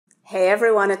Hey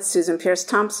everyone, it's Susan Pierce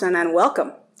Thompson and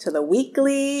welcome to the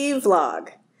weekly vlog.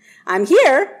 I'm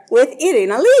here with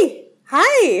Irina Lee.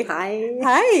 Hi. Hi.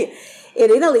 Hi.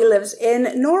 Irina Lee lives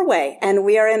in Norway and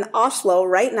we are in Oslo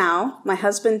right now, my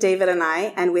husband David and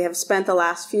I, and we have spent the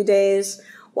last few days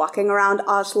walking around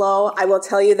Oslo. I will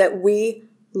tell you that we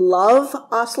love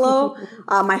Oslo.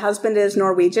 My husband is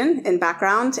Norwegian in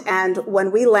background, and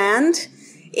when we land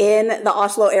in the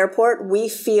Oslo airport, we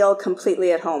feel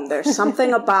completely at home. There's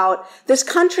something about this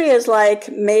country is like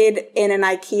made in an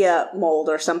IKEA mold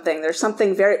or something. There's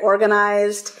something very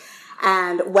organized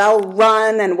and well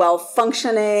run and well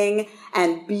functioning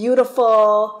and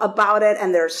beautiful about it.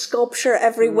 And there's sculpture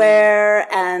everywhere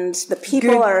and the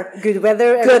people are good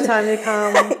weather every time you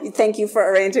come. Thank you for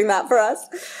arranging that for us.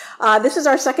 This is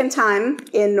our second time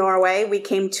in Norway. We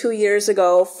came 2 years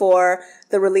ago for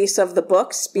the release of the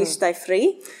book, Spis deg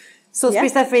fri. So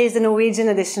Spis deg fri is the Norwegian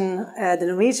edition, the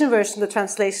Norwegian version, the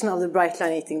translation of the Bright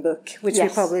Line Eating book, which I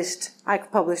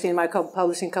published in my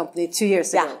publishing company 2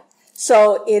 years ago. Yeah.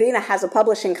 So Irina has a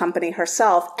publishing company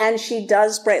herself, and she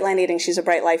does Bright Line Eating. She's a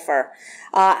Bright Lifer.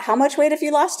 How much weight have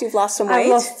you lost? You've lost some weight? I've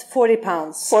lost 40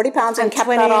 pounds. 40 pounds and kept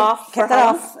that off? Kept that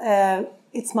off.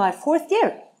 It's my 4th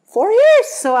year. 4 years?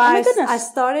 So I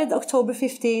started October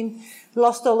 15,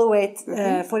 lost all the weight,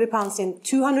 40 pounds in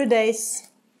 200 days.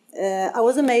 I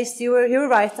was amazed. You were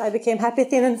right. I became happy,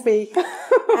 thin and free.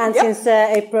 And since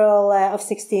April of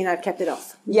 16, I've kept it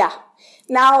off. Yeah.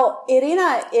 Now,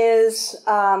 Irina is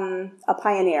a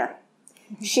pioneer.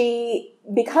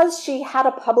 Because she had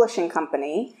a publishing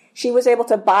company, she was able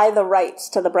to buy the rights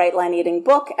to the Bright Line Eating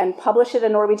book and publish it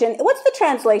in Norwegian. What's the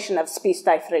translation of Spis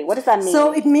deg fri? What does that mean?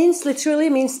 So it literally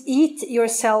means eat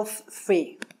yourself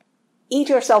free. Eat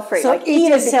yourself free. So like eat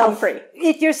yourself free.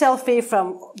 Eat yourself free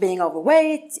from being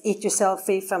overweight, eat yourself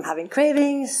free from having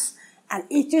cravings, and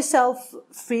eat yourself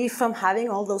free from having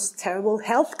all those terrible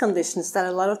health conditions that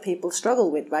a lot of people struggle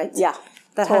with, right? Yeah.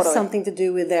 That has something to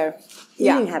do with their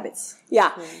eating habits.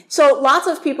 Yeah. So lots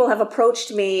of people have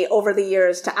approached me over the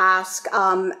years to ask,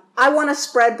 I want to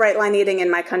spread Bright Line Eating in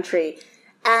my country.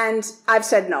 And I've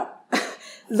said no.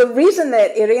 The reason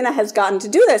that Irina has gotten to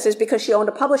do this is because she owned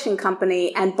a publishing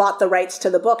company and bought the rights to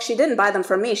the book. She didn't buy them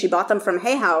from me. She bought them from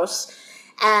Hay House.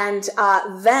 And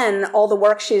then all the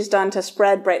work she's done to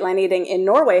spread Bright Line Eating in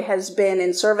Norway has been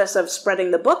in service of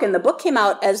spreading the book. And the book came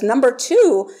out as number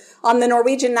 2 on the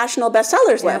Norwegian National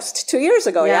Bestsellers list 2 years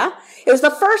ago, It was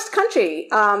the first country,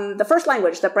 the first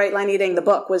language that Bright Line Eating, the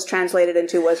book, was translated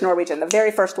into was Norwegian, the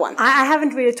very first one. I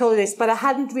haven't really told you this, but I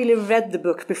hadn't really read the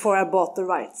book before I bought the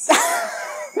rights.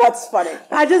 That's funny.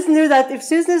 I just knew that if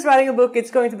Susan is writing a book,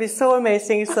 it's going to be so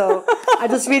amazing. So I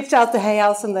just reached out to Hay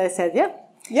House and they said,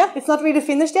 yeah, it's not really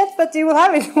finished yet, but you will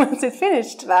have it once it's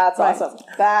finished. That's awesome.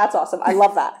 That's awesome. I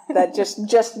love that. That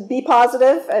just be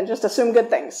positive and just assume good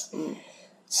things.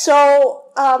 So,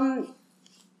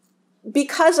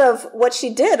 because of what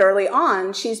she did early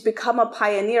on, she's become a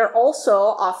pioneer also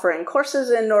offering courses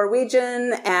in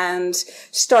Norwegian and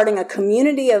starting a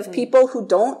community of people who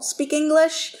don't speak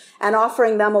English and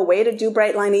offering them a way to do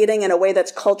Bright Line Eating in a way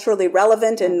that's culturally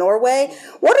relevant in Norway.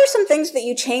 What are some things that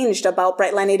you changed about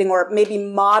Bright Line Eating or maybe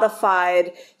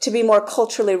modified to be more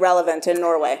culturally relevant in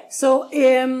Norway? So,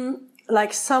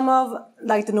 like some of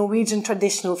the Norwegian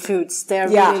traditional foods, they're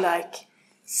really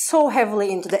so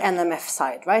heavily into the NMF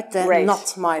side, right?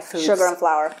 Not my foods. Sugar and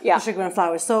flour. Yeah. Sugar and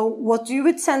flour. So what you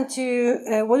would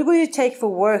what would you take for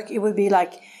work? It would be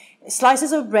like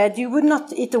slices of bread. You would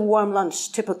not eat a warm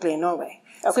lunch typically in Norway.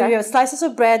 Okay. So you have slices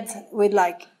of bread with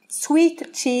like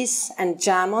sweet cheese and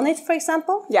jam on it, for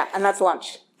example. Yeah, and that's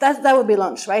lunch. That would be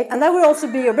lunch, right? And that would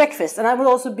also be your breakfast, and that would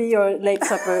also be your late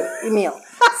supper meal.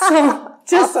 So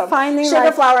just finding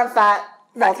sugar, flour, and fat,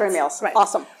 all 3 meals. Right.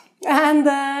 Awesome. And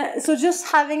so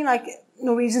just having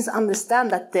Norwegians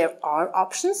understand that there are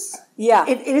options. Yeah.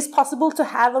 It is possible to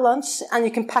have a lunch and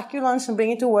you can pack your lunch and bring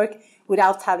it to work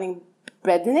without having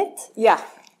bread in it. Yeah.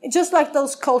 Just like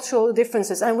those cultural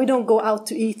differences. And we don't go out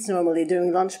to eat normally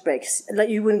during lunch breaks. Like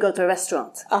you wouldn't go to a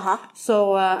restaurant.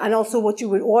 So, and also what you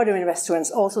would order in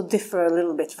restaurants also differ a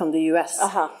little bit from the US.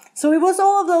 So it was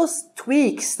all of those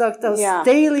tweaks, like those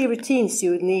daily routines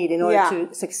you would need in order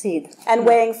to succeed. And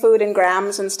weighing food in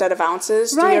grams instead of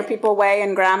ounces. Right. Do your people weigh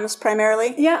in grams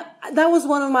primarily? Yeah, that was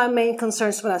one of my main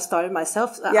concerns when I started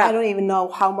myself. I don't even know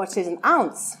how much is an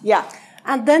ounce. Yeah.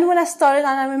 And then when I started,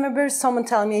 and I remember someone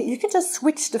telling me, you can just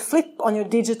switch the flip on your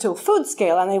digital food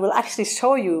scale and it will actually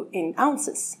show you in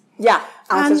ounces. Yeah,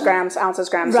 ounces, grams.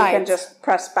 Right. You can just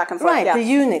press back and forth. Right, the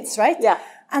units, right? Yeah.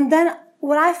 And then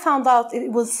when I found out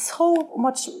it was so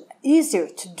much easier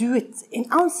to do it in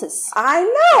ounces. I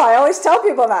know, I always tell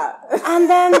people that. And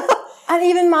then And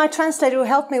even my translator who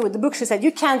helped me with the book, she said,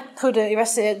 you can't put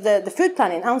the food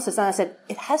plan in ounces. And I said,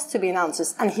 it has to be in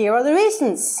ounces. And here are the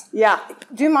reasons. Yeah.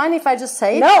 Do you mind if I just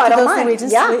say it? No, I don't mind.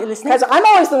 Norwegians listening? Because I'm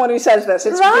always the one who says this.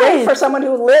 It's great for someone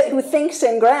who thinks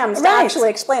in grams to actually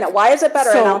explain it. Why is it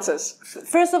better in ounces?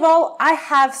 First of all, I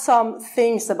have some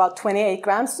things about 28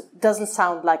 grams. Doesn't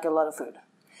sound like a lot of food.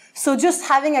 So just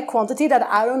having a quantity that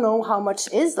I don't know how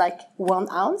much is, like 1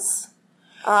 ounce,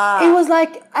 it was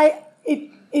like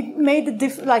it made the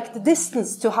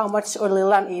distance to how much or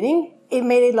little I'm eating. It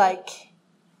made it like.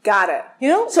 Got it. You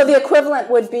know? So the equivalent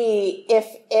would be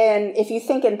if you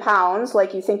think in pounds,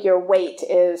 like you think your weight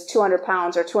is 200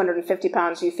 pounds or 250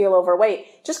 pounds, you feel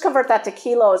overweight. Just convert that to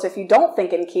kilos if you don't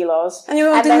think in kilos. And you're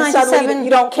only 97.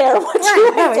 You don't care what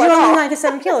you weigh. You're only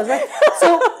 97 kilos, right?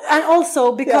 So, and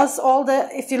also because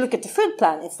if you look at the food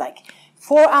plan, it's like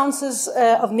 4 ounces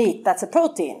of meat, that's a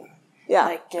protein. Yeah.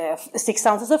 Like 6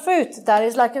 ounces of fruit, that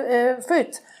is like a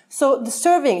fruit. So the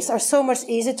servings are so much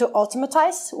easier to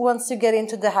automatize once you get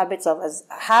into the habits of as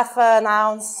half an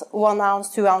ounce, 1 ounce,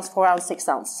 2 ounce, 4 ounce, 6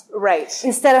 ounce. Right.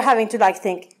 Instead of having to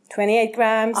think 28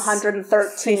 grams.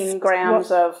 113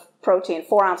 grams of protein.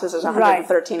 4 ounces is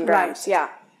 113 grams. Right. Yeah.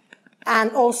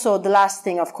 And also the last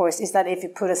thing, of course, is that if you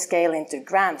put a scale into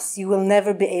grams, you will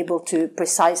never be able to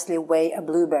precisely weigh a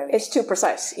blueberry. It's too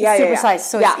precise. It's too precise.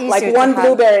 So it's easier like one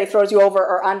blueberry throws you over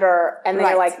or under, and then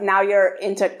you're like, now you're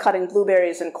into cutting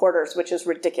blueberries in quarters, which is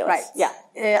ridiculous. Right.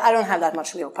 Yeah. I don't have that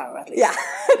much willpower, at least. Yeah,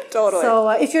 totally. So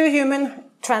if you're a human,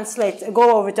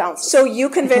 go over to ounces. So you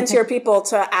convince your people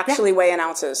to actually weigh in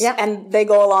ounces. Yeah. And they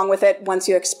go along with it once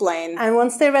you explain. And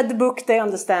once they read the book, they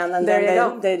understand, and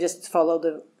then they just follow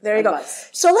the There you go.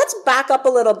 So let's back up a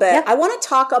little bit. Yeah. I want to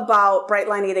talk about bright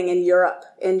line eating in Europe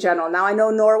in general. Now, I know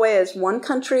Norway is one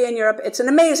country in Europe. It's an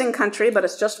amazing country, but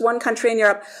it's just one country in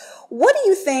Europe. What do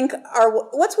you think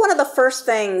what's one of the first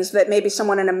things that maybe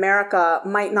someone in America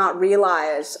might not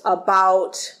realize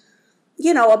about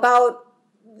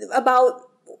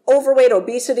overweight,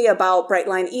 obesity, about bright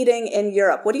line eating in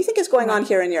Europe? What do you think is going on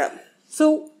here in Europe?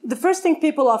 So the first thing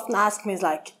people often ask me is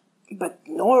but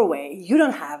Norway, you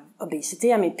don't have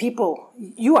obesity. I mean,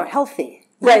 you are healthy.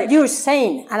 Right. You're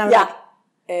sane. And I'm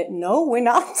no, we're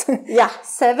not. Yeah.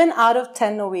 7 out of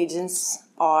 10 Norwegians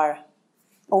are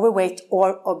overweight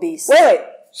or obese. Wait.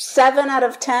 7 out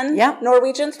of 10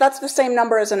 Norwegians? That's the same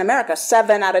number as in America.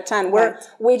 7 out of 10.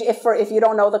 If you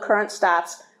don't know the current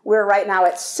stats, we're right now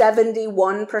at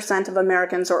 71% of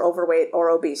Americans are overweight or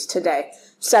obese today.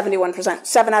 71%.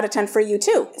 7 out of 10 for you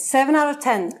too. 7 out of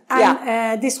 10.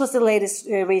 And this was the latest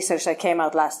research that came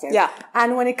out last year. Yeah.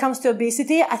 And when it comes to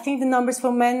obesity, I think the numbers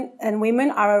for men and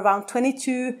women are around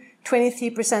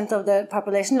 23% of the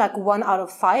population, 1 out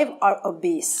of 5 are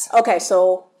obese. Okay,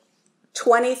 so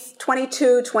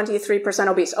 23%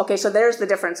 obese. Okay, so there's the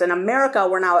difference. In America,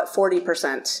 we're now at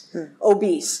 40%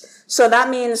 obese. So that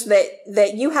means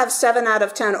that you have 7 out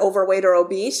of 10 overweight or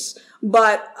obese,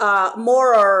 but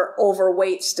more are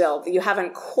overweight still. You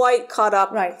haven't quite caught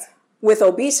up with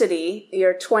obesity.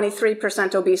 You're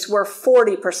 23% obese. We're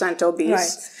 40% obese.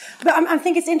 Right. But I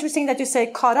think it's interesting that you say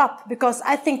caught up, because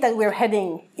I think that we're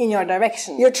heading in your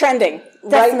direction. You're trending.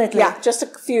 Definitely. Right? Yeah, just a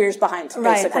few years behind, basically.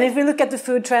 Right. And if we look at the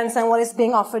food trends and what is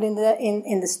being offered in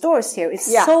the stores here, it's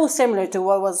so similar to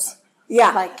what was...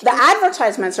 Yeah, the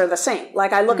advertisements are the same.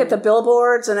 I look at the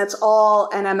billboards and it's all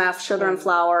NMF, sugar and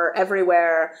flour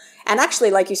everywhere. And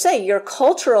actually, like you say, your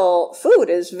cultural food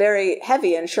is very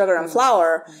heavy in sugar and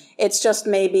flour. It's just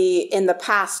maybe in the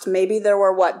past, maybe there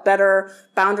were better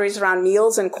boundaries around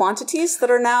meals and quantities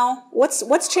that are now,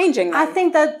 what's changing then? I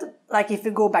think that, if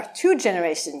you go back 2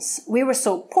 generations, we were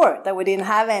so poor that we didn't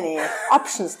have any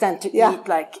options then to eat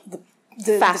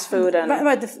the fast food and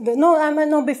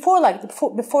before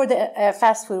the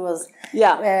fast food was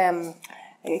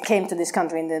came to this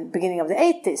country in the beginning of the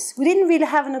 80s, we didn't really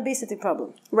have an obesity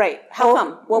problem. Right. How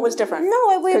come? What was different?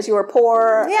 No, because you were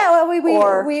poor. Yeah,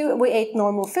 we ate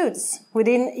normal foods. We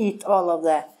didn't eat all of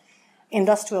the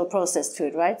industrial processed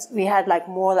food. Right. We had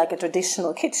more like a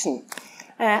traditional kitchen.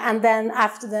 And then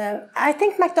after I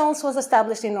think McDonald's was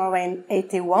established in Norway in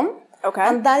 1981. Okay.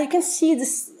 And that you can see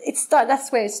this,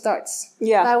 that's where it starts.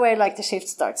 Yeah. That where the shift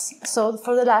starts. So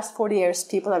for the last 40 years,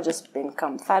 people have just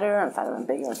become fatter and fatter and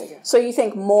bigger and bigger. So you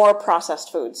think more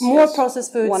processed foods? More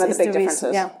processed foods one of the big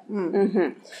differences. Yeah.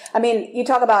 Mm-hmm. I mean, you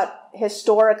talk about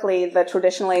historically the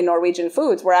traditionally Norwegian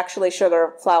foods were actually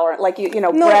sugar, flour,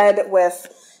 bread with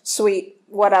sweet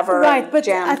whatever, right? But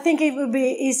jam. I think it would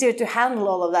be easier to handle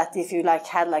all of that if you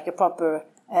had a proper.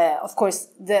 Of course,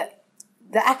 the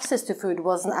access to food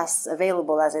wasn't as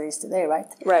available as it is today, right?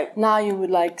 Right. Now you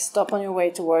would stop on your way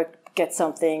to work, get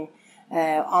something,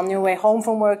 On your way home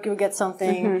from work, you will get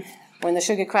something. When the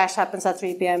sugar crash happens at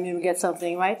 3 p.m., you will get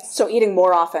something, right? So eating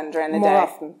more often during the day. More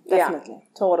often, definitely.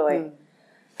 Yeah, totally.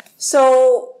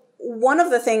 So one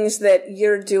of the things that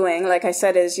you're doing, like I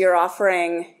said, is you're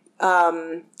offering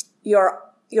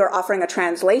you're offering a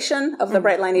translation of the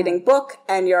Bright Line Eating book,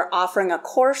 and you're offering a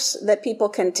course that people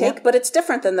can take, but it's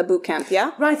different than the boot camp,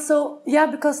 yeah? Right. So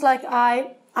because like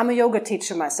I'm a yoga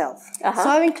teacher myself, so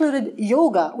I've included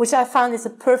yoga, which I found is a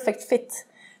perfect fit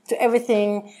to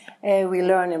everything we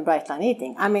learn in Bright Line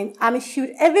Eating. I mean, I'm a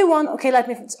huge, everyone, okay, let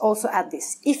me also add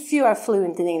this. If you are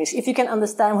fluent in English, if you can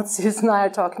understand what Susan and I are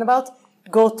talking about,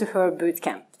 go to her boot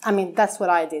camp. I mean, that's what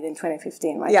I did in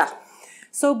 2015, right? Yeah.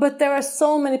 So, but there are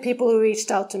so many people who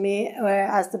reached out to me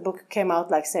as the book came out,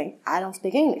 like saying, I don't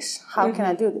speak English. How can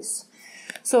I do this?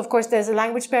 So, of course, there's a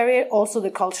language barrier, also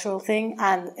the cultural thing,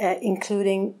 and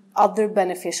including other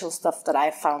beneficial stuff that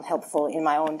I found helpful in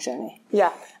my own journey.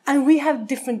 Yeah. And we have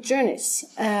different journeys.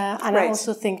 And I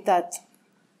also think that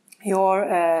your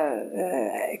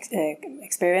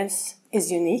experience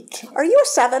is unique. Are you a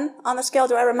 7 on the scale?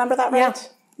 Do I remember that right?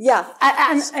 Yeah.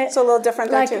 It's a little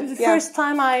different there too. The first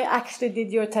time I actually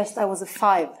did your test, I was a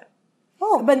 5.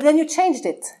 Oh. But then you changed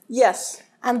it. Yes.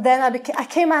 And then I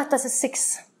came out as a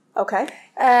 6. Okay.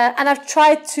 And I've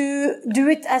tried to do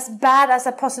it as bad as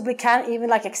I possibly can, even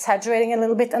like exaggerating a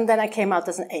little bit, and then I came out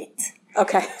as an 8.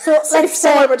 Okay. So let's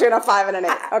somewhere between a 5 and an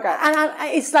 8. Okay. And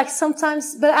it's like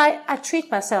sometimes, but I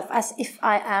treat myself as if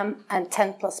I am a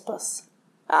 10++.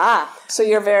 So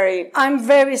you're I'm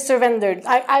very surrendered.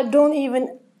 I don't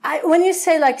even, when you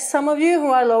say like some of you who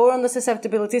are lower on the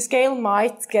susceptibility scale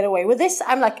might get away with this,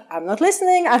 I'm like, I'm not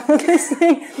listening.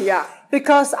 Yeah.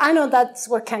 Because I know that's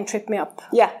what can trip me up.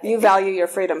 Yeah, you value your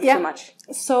freedom too much.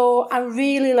 So I'm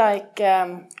really like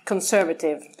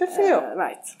conservative. Good for you.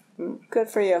 Right. Good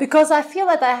for you. Because I feel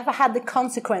that I have had the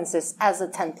consequences as a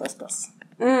 10++.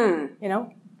 You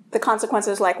know? The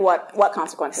consequences like what? What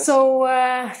consequences? So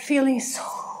feeling so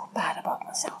bad about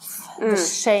myself. The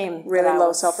shame. Really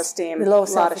low self-esteem. Low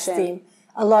self-esteem.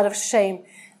 A lot of shame.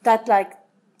 That like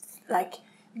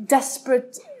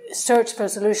desperate search for a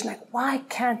solution. Like, why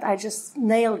can't I just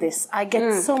nail this? I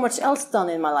get so much else done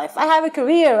in my life. I have a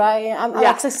career. I'm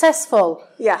like successful.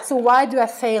 Yeah. So why do I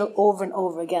fail over and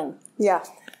over again? Yeah.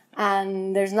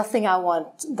 And there's nothing I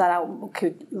want that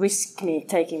could risk me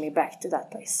taking me back to that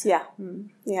place. Yeah.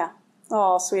 Yeah.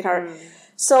 Oh, sweetheart.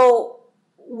 So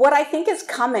what I think is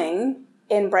coming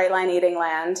in Bright Line Eating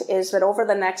Land is that over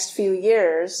the next few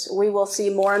years, we will see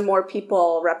more and more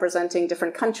people representing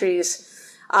different countries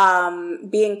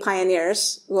being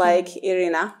pioneers like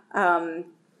Irina.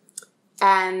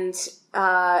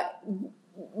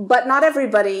 But not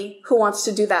everybody who wants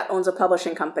to do that owns a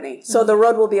publishing company. So the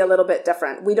road will be a little bit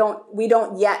different. We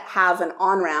don't yet have an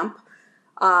on-ramp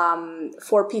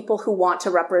for people who want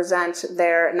to represent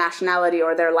their nationality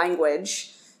or their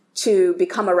language to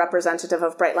become a representative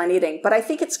of Bright Line Eating. But I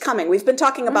think it's coming. We've been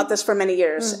talking about this for many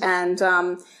years, and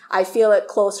I feel it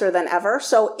closer than ever.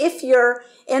 So if you're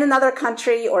in another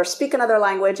country or speak another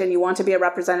language and you want to be a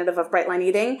representative of Bright Line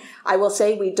Eating, I will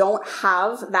say we don't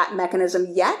have that mechanism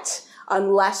yet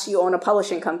unless you own a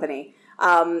publishing company.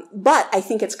 But I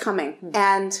think it's coming.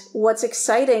 And what's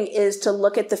exciting is to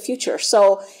look at the future.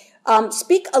 So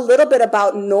speak a little bit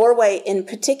about Norway in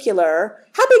particular.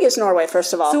 How big is Norway,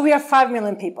 first of all? So we are 5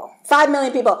 million people. 5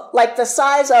 million people. Like the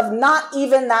size of not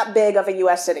even that big of a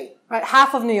U.S. city. Right.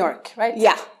 Half of New York, right?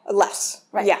 Yeah. Less.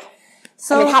 Right. Yeah.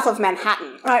 So, I mean, half of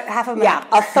Manhattan. Right. Half of Manhattan.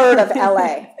 Yeah. A third of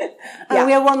L.A. And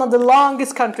we are one of the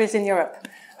longest countries in Europe.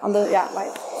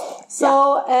 Right.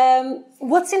 So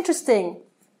what's interesting,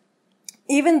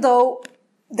 even though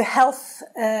the health,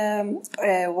 the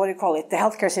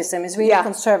healthcare system is really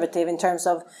conservative in terms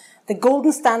of the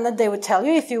golden standard. They would tell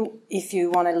you if you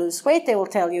want to lose weight, they will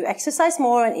tell you exercise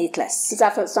more and eat less. Does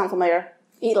that sound familiar?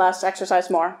 Eat less, exercise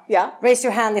more. Yeah. Raise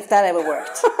your hand if that ever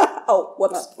worked. Oh,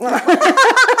 whoops.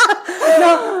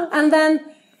 No, and then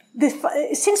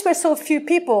since we're so few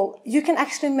people, you can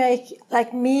actually make,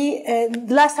 like me,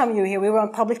 last time you were here, we were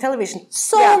on public television.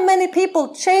 So many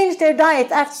people changed their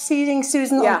diet after seeing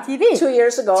Susan on TV. 2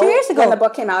 years ago. When the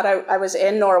book came out, I was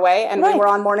in Norway and we were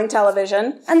on morning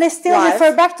television. And they still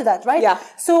refer back to that, right? Yeah.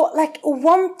 So like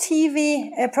one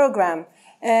TV program,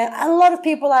 a lot of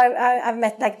people I've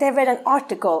met, like they read a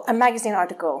magazine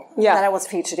article that I was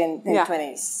featured in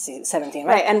 2017,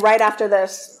 right? And right after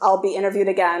this, I'll be interviewed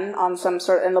again on and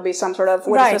there'll be some sort of,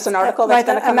 is this an article that's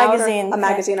going to come out? A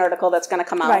magazine article that's going to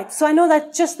come out. Right. So I know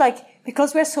that just like,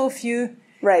 because we're so few,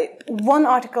 one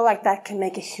article like that can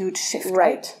make a huge shift,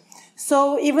 right?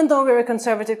 So even though we're a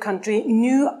conservative country,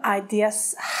 new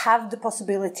ideas have the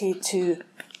possibility to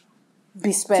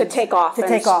be spread. To take off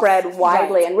and spread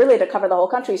widely and really to cover the whole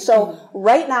country. So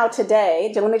right now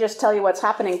today, let me just tell you what's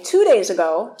happening. 2 days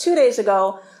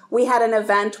ago, we had an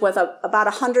event with about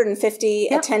 150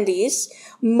 attendees,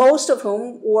 most of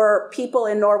whom were people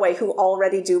in Norway who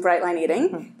already do Bright Line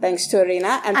Eating, thanks to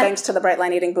Irina and thanks to the Bright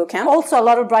Line Eating Bootcamp. Also a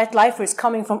lot of Bright Lifers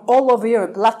coming from all over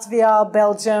Europe, Latvia,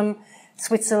 Belgium,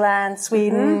 Switzerland,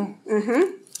 Sweden.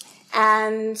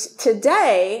 And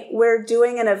today we're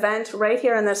doing an event right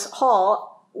here in this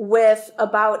hall with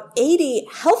about 80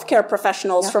 healthcare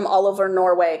professionals from all over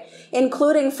Norway,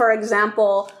 including, for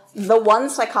example, the one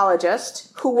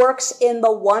psychologist who works in the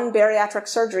one bariatric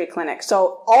surgery clinic.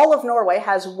 So all of Norway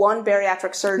has one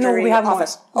bariatric surgery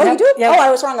office. More. Oh, you do? Yeah. Oh, I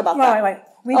was wrong about that. Right.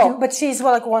 We do, but she's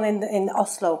like one in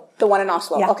Oslo. The one in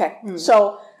Oslo. Okay.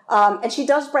 So, and she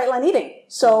does Bright Line Eating.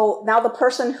 So now the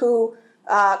person who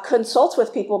consults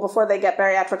with people before they get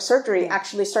bariatric surgery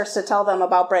actually starts to tell them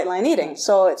about Bright Line Eating.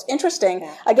 So it's interesting.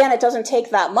 Again, it doesn't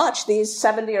take that much. These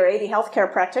 70 or 80 healthcare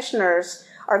practitioners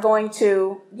are going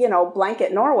to,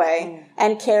 blanket Norway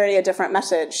and carry a different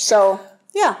message. So,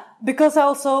 yeah. Because I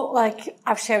also,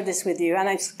 I've shared this with you, and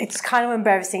it's kind of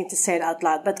embarrassing to say it out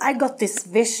loud, but I got this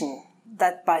vision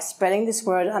that by spreading this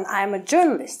word, and I'm a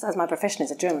journalist, as my profession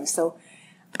is a journalist, so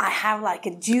I have a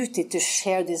duty to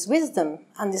share this wisdom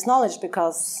and this knowledge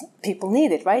because people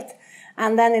need it, right?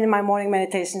 And then in my morning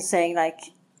meditation saying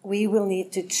we will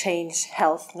need to change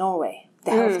Health Norway,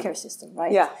 the healthcare system,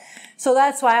 right? Yeah. So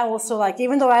that's why I also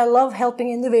even though I love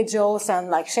helping individuals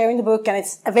and sharing the book, and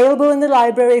it's available in the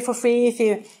library for free if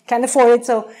you can afford it.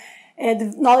 So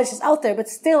the knowledge is out there, but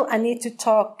still I need to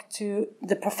talk to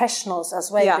the professionals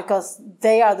as well because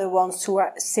they are the ones who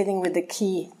are sitting with the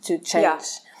key to change. Yeah.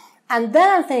 And then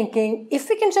I'm thinking, if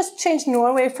we can just change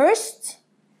Norway first,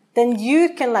 then you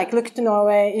can look to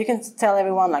Norway. You can tell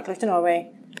everyone look to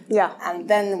Norway. Yeah. And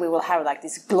then we will have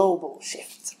this global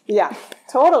shift. Yeah,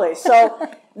 totally. So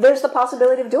there's the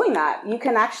possibility of doing that. You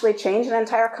can actually change an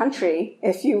entire country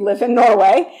if you live in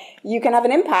Norway. You can have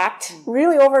an impact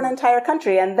really over an entire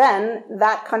country. And then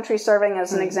that country serving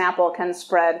as an example can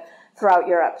spread throughout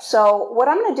Europe. So what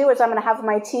I'm going to do is I'm going to have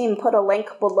my team put a link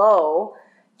below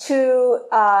to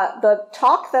the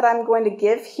talk that I'm going to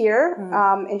give here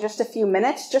in just a few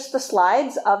minutes, just the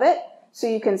slides of it so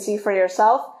you can see for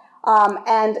yourself,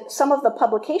 and some of the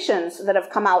publications that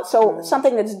have come out. So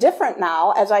something that's different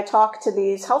now as I talk to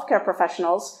these healthcare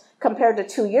professionals compared to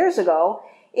 2 years ago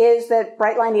is that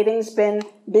Bright Line Eating's been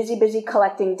busy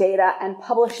collecting data and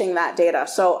publishing that data.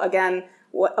 So again,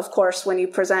 of course, when you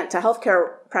present to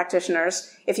healthcare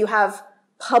practitioners, if you have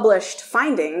published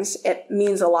findings, it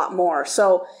means a lot more.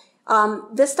 So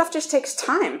this stuff just takes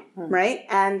time, right?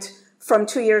 And from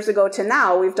 2 years ago to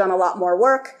now, we've done a lot more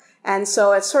work. And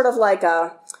so it's sort of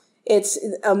it's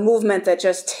a movement that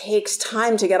just takes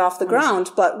time to get off the ground,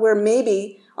 but we're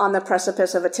maybe on the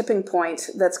precipice of a tipping point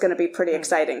that's going to be pretty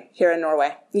exciting here in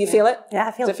Norway. You feel it? Yeah,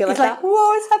 I feel it. Does it feel it's that?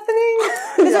 Whoa, it's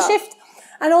happening. There's a shift.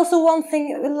 And also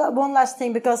one last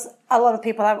thing, because a lot of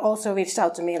people have also reached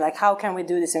out to me, how can we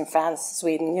do this in France,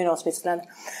 Sweden, Switzerland?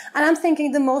 And I'm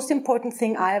thinking the most important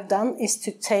thing I have done is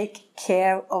to take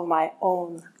care of my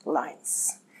own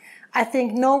lines. I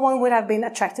think no one would have been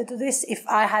attracted to this if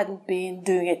I hadn't been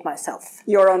doing it myself.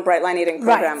 Your own Bright Line Eating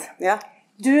program. Right. Yeah.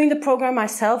 Doing the program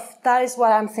myself, that is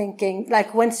what I'm thinking.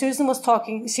 When Susan was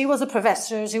talking, she was a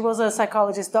professor, she was a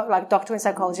psychologist, doctor in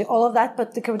psychology, all of that,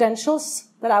 but the credentials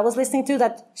that I was listening to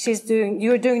that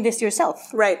you're doing this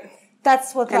yourself. Right.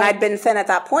 That's what. And I'd been thin at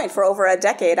that point for over a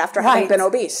decade after having been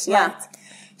obese. Yeah. Right.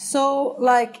 So,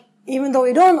 even though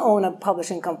you don't own a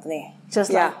publishing company,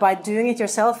 just by doing it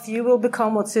yourself, you will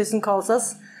become what Susan calls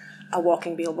us, a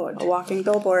walking billboard. A walking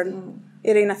billboard.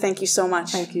 Irina, thank you so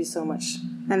much. Thank you so much.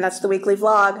 And that's the weekly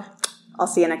vlog. I'll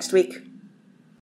see you next week.